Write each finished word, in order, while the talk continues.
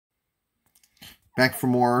Back for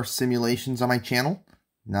more simulations on my channel.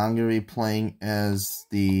 Now I'm going to be playing as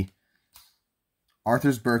the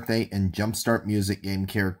Arthur's Birthday and JumpStart music game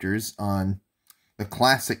characters on the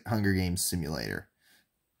classic Hunger Games simulator.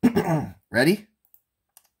 Ready?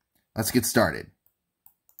 Let's get started.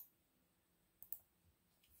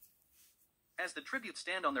 As the tributes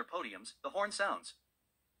stand on their podiums, the horn sounds.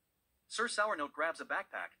 Sir Sournote grabs a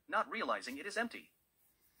backpack, not realizing it is empty.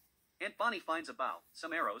 Aunt Bonnie finds a bow,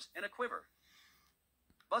 some arrows, and a quiver.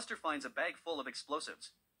 Buster finds a bag full of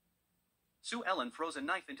explosives. Sue Ellen throws a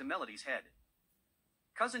knife into Melody's head.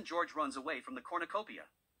 Cousin George runs away from the cornucopia.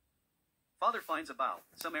 Father finds a bow,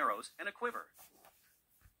 some arrows, and a quiver.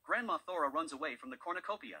 Grandma Thora runs away from the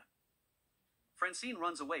cornucopia. Francine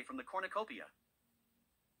runs away from the cornucopia.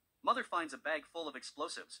 Mother finds a bag full of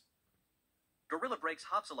explosives. Gorilla breaks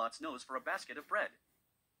Hopsalot's nose for a basket of bread.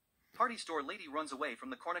 Party store lady runs away from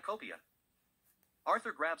the cornucopia.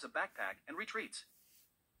 Arthur grabs a backpack and retreats.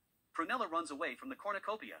 Prunella runs away from the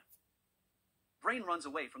cornucopia. Brain runs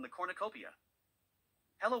away from the cornucopia.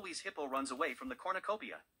 Heloise Hippo runs away from the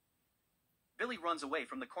cornucopia. Billy runs away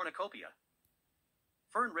from the cornucopia.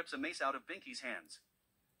 Fern rips a mace out of Binky's hands.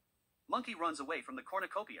 Monkey runs away from the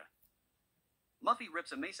cornucopia. Muffy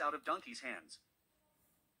rips a mace out of Donkey's hands.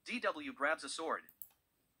 DW grabs a sword.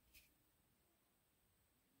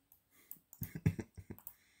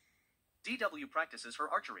 DW practices her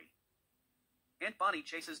archery. Aunt Bonnie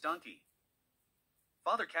chases Donkey.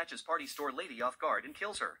 Father catches party store lady off guard and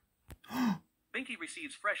kills her. Binky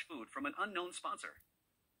receives fresh food from an unknown sponsor.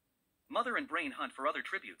 Mother and Brain hunt for other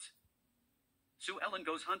tributes. Sue Ellen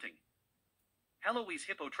goes hunting. Heloise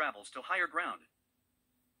Hippo travels to higher ground.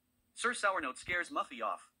 Sir Sournote scares Muffy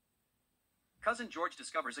off. Cousin George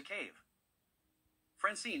discovers a cave.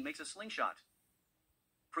 Francine makes a slingshot.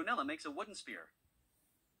 Prunella makes a wooden spear.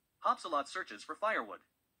 Hopsalot searches for firewood.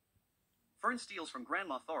 Fern steals from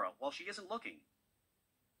Grandma Thora while she isn't looking.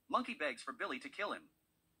 Monkey begs for Billy to kill him.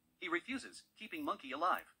 He refuses, keeping Monkey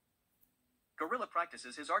alive. Gorilla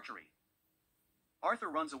practices his archery. Arthur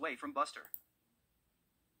runs away from Buster.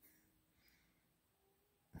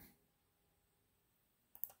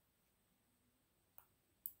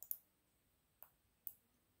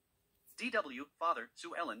 DW, Father,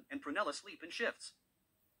 Sue Ellen, and Prunella sleep in shifts.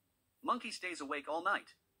 Monkey stays awake all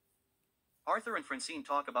night. Arthur and Francine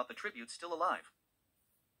talk about the tributes still alive.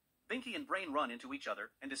 Binky and Brain run into each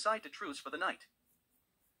other and decide to truce for the night.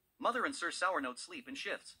 Mother and Sir Sournote sleep in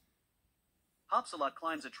shifts. Hopsalot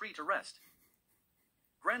climbs a tree to rest.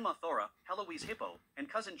 Grandma Thora, Heloise Hippo, and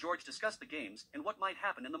Cousin George discuss the games and what might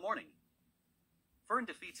happen in the morning. Fern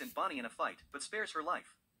defeats Aunt Bonnie in a fight, but spares her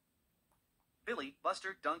life. Billy,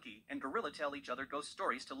 Buster, Donkey, and Gorilla tell each other ghost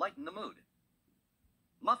stories to lighten the mood.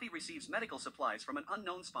 Muffy receives medical supplies from an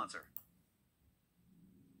unknown sponsor.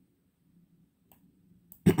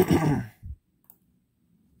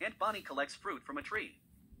 Aunt Bonnie collects fruit from a tree.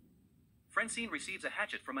 Francine receives a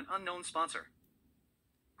hatchet from an unknown sponsor.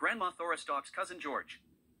 Grandma Thora stalks Cousin George.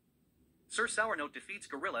 Sir Sournote defeats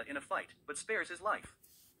Gorilla in a fight, but spares his life.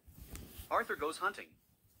 Arthur goes hunting.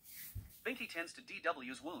 Binky tends to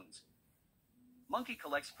DW's wounds. Monkey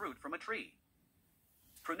collects fruit from a tree.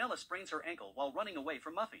 Prunella sprains her ankle while running away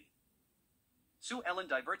from Muffy. Sue Ellen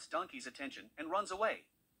diverts Donkey's attention and runs away.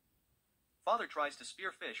 Father tries to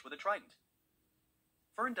spear fish with a trident.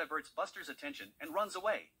 Fern diverts Buster's attention and runs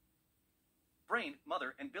away. Brain,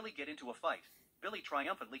 Mother, and Billy get into a fight. Billy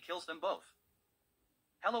triumphantly kills them both.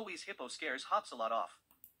 Heloise Hippo scares Hopsalot off.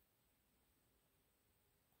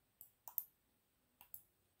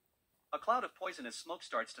 A cloud of poisonous smoke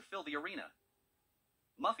starts to fill the arena.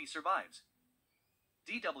 Muffy survives.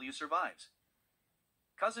 DW survives.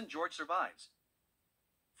 Cousin George survives.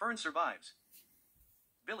 Fern survives.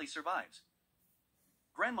 Billy survives.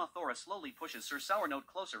 Grandma Thora slowly pushes Sir Sournote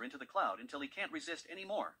closer into the cloud until he can't resist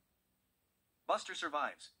anymore. Buster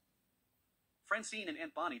survives. Francine and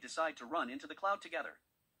Aunt Bonnie decide to run into the cloud together.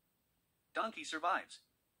 Donkey survives.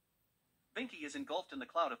 Binky is engulfed in the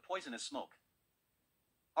cloud of poisonous smoke.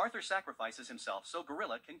 Arthur sacrifices himself so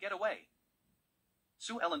Gorilla can get away.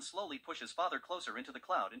 Sue Ellen slowly pushes Father closer into the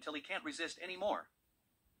cloud until he can't resist anymore.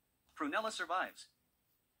 Prunella survives.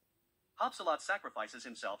 Hopsalot sacrifices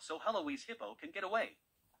himself so Heloise Hippo can get away.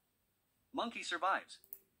 Monkey survives.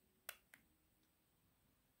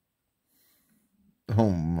 Oh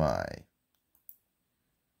my.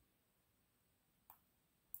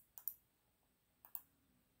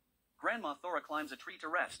 Grandma Thora climbs a tree to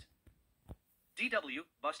rest. DW,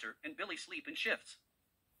 Buster, and Billy sleep in shifts.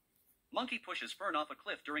 Monkey pushes Fern off a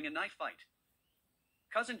cliff during a knife fight.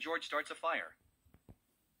 Cousin George starts a fire.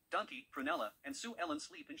 Donkey, Prunella, and Sue Ellen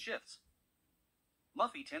sleep in shifts.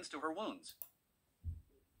 Muffy tends to her wounds.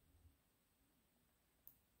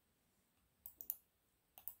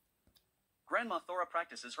 Grandma Thora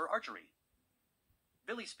practices her archery.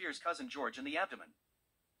 Billy spears Cousin George in the abdomen.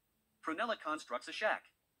 Prunella constructs a shack.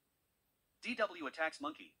 DW attacks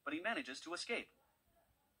Monkey, but he manages to escape.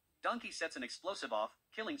 Donkey sets an explosive off,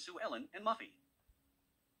 killing Sue Ellen and Muffy.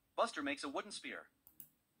 Buster makes a wooden spear.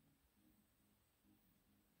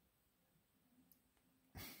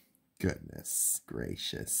 Goodness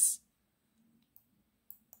gracious.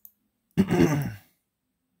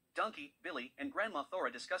 Donkey, Billy, and Grandma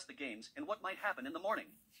Thora discuss the games and what might happen in the morning.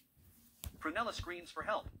 Prunella screams for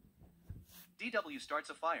help. DW starts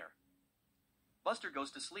a fire. Buster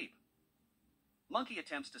goes to sleep. Monkey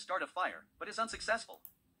attempts to start a fire, but is unsuccessful.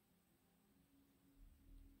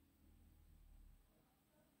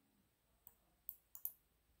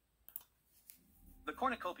 The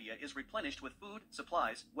cornucopia is replenished with food,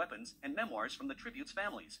 supplies, weapons, and memoirs from the tribute's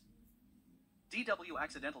families. DW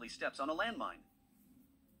accidentally steps on a landmine.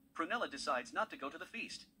 Prunella decides not to go to the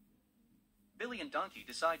feast. Billy and Donkey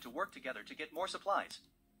decide to work together to get more supplies.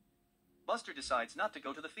 Buster decides not to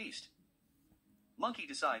go to the feast. Monkey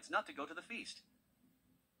decides not to go to the feast.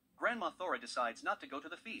 Grandma Thora decides not to go to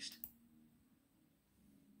the feast.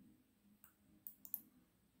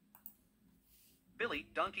 Billy,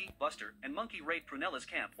 Donkey, Buster, and Monkey raid Prunella's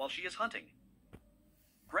camp while she is hunting.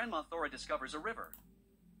 Grandma Thora discovers a river.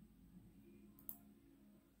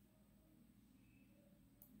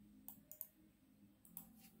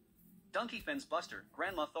 Donkey fends Buster,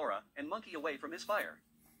 Grandma Thora, and Monkey away from his fire.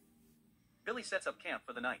 Billy sets up camp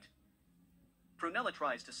for the night. Prunella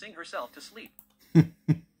tries to sing herself to sleep.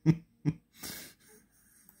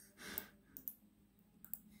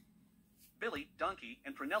 Billy, Donkey,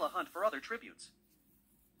 and Prunella hunt for other tributes.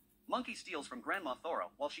 Monkey steals from Grandma Thora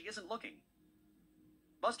while she isn't looking.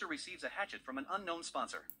 Buster receives a hatchet from an unknown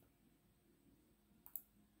sponsor.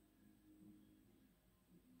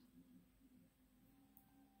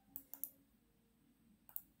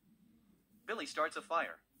 Billy starts a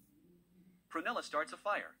fire. Prunella starts a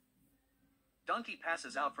fire. Donkey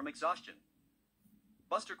passes out from exhaustion.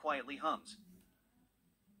 Buster quietly hums.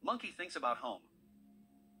 Monkey thinks about home.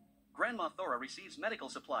 Grandma Thora receives medical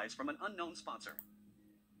supplies from an unknown sponsor.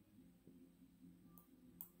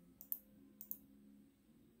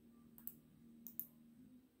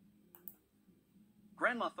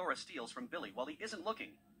 Grandma Thora steals from Billy while he isn't looking.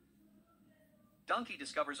 Donkey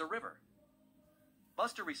discovers a river.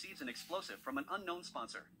 Buster receives an explosive from an unknown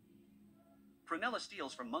sponsor. Prunella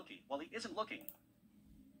steals from Monkey while he isn't looking.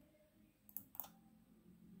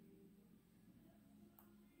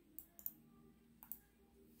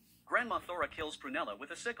 Grandma Thora kills Prunella with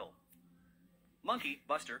a sickle. Monkey,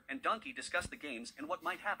 Buster, and Donkey discuss the games and what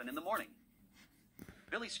might happen in the morning.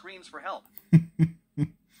 Billy screams for help.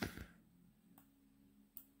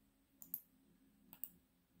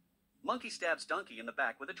 Monkey stabs Donkey in the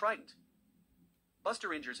back with a trident.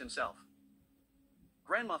 Buster injures himself.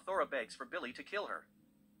 Grandma Thora begs for Billy to kill her.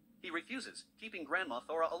 He refuses, keeping Grandma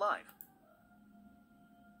Thora alive.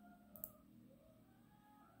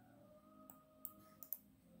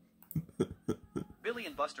 Billy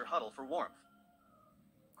and Buster huddle for warmth.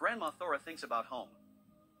 Grandma Thora thinks about home.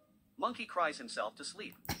 Monkey cries himself to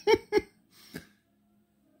sleep.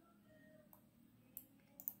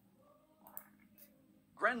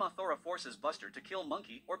 Grandma Thora forces Buster to kill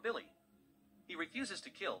Monkey or Billy. He refuses to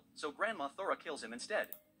kill, so Grandma Thora kills him instead.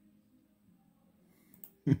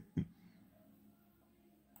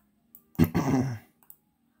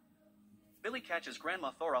 Billy catches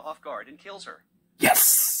Grandma Thora off guard and kills her.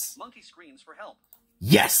 Yes! Monkey screams for help.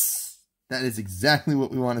 Yes! That is exactly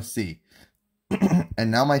what we want to see. And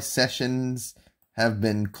now my sessions have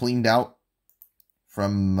been cleaned out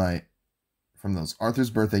from those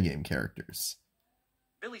Arthur's Birthday game characters.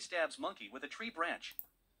 Billy stabs Monkey with a tree branch.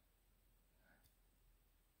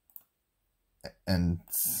 And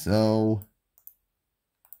so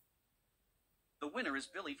the winner is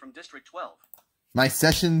Billy from District 12. My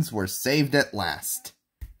sessions were saved at last.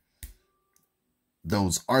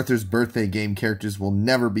 Those Arthur's Birthday game characters will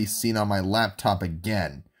never be seen on my laptop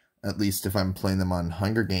again. At least if I'm playing them on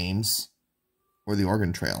Hunger Games or the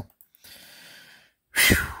Oregon Trail.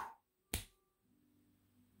 Whew.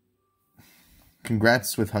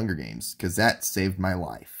 Congrats with Hunger Games, because that saved my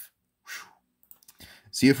life. Whew.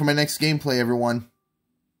 See you for my next gameplay, everyone.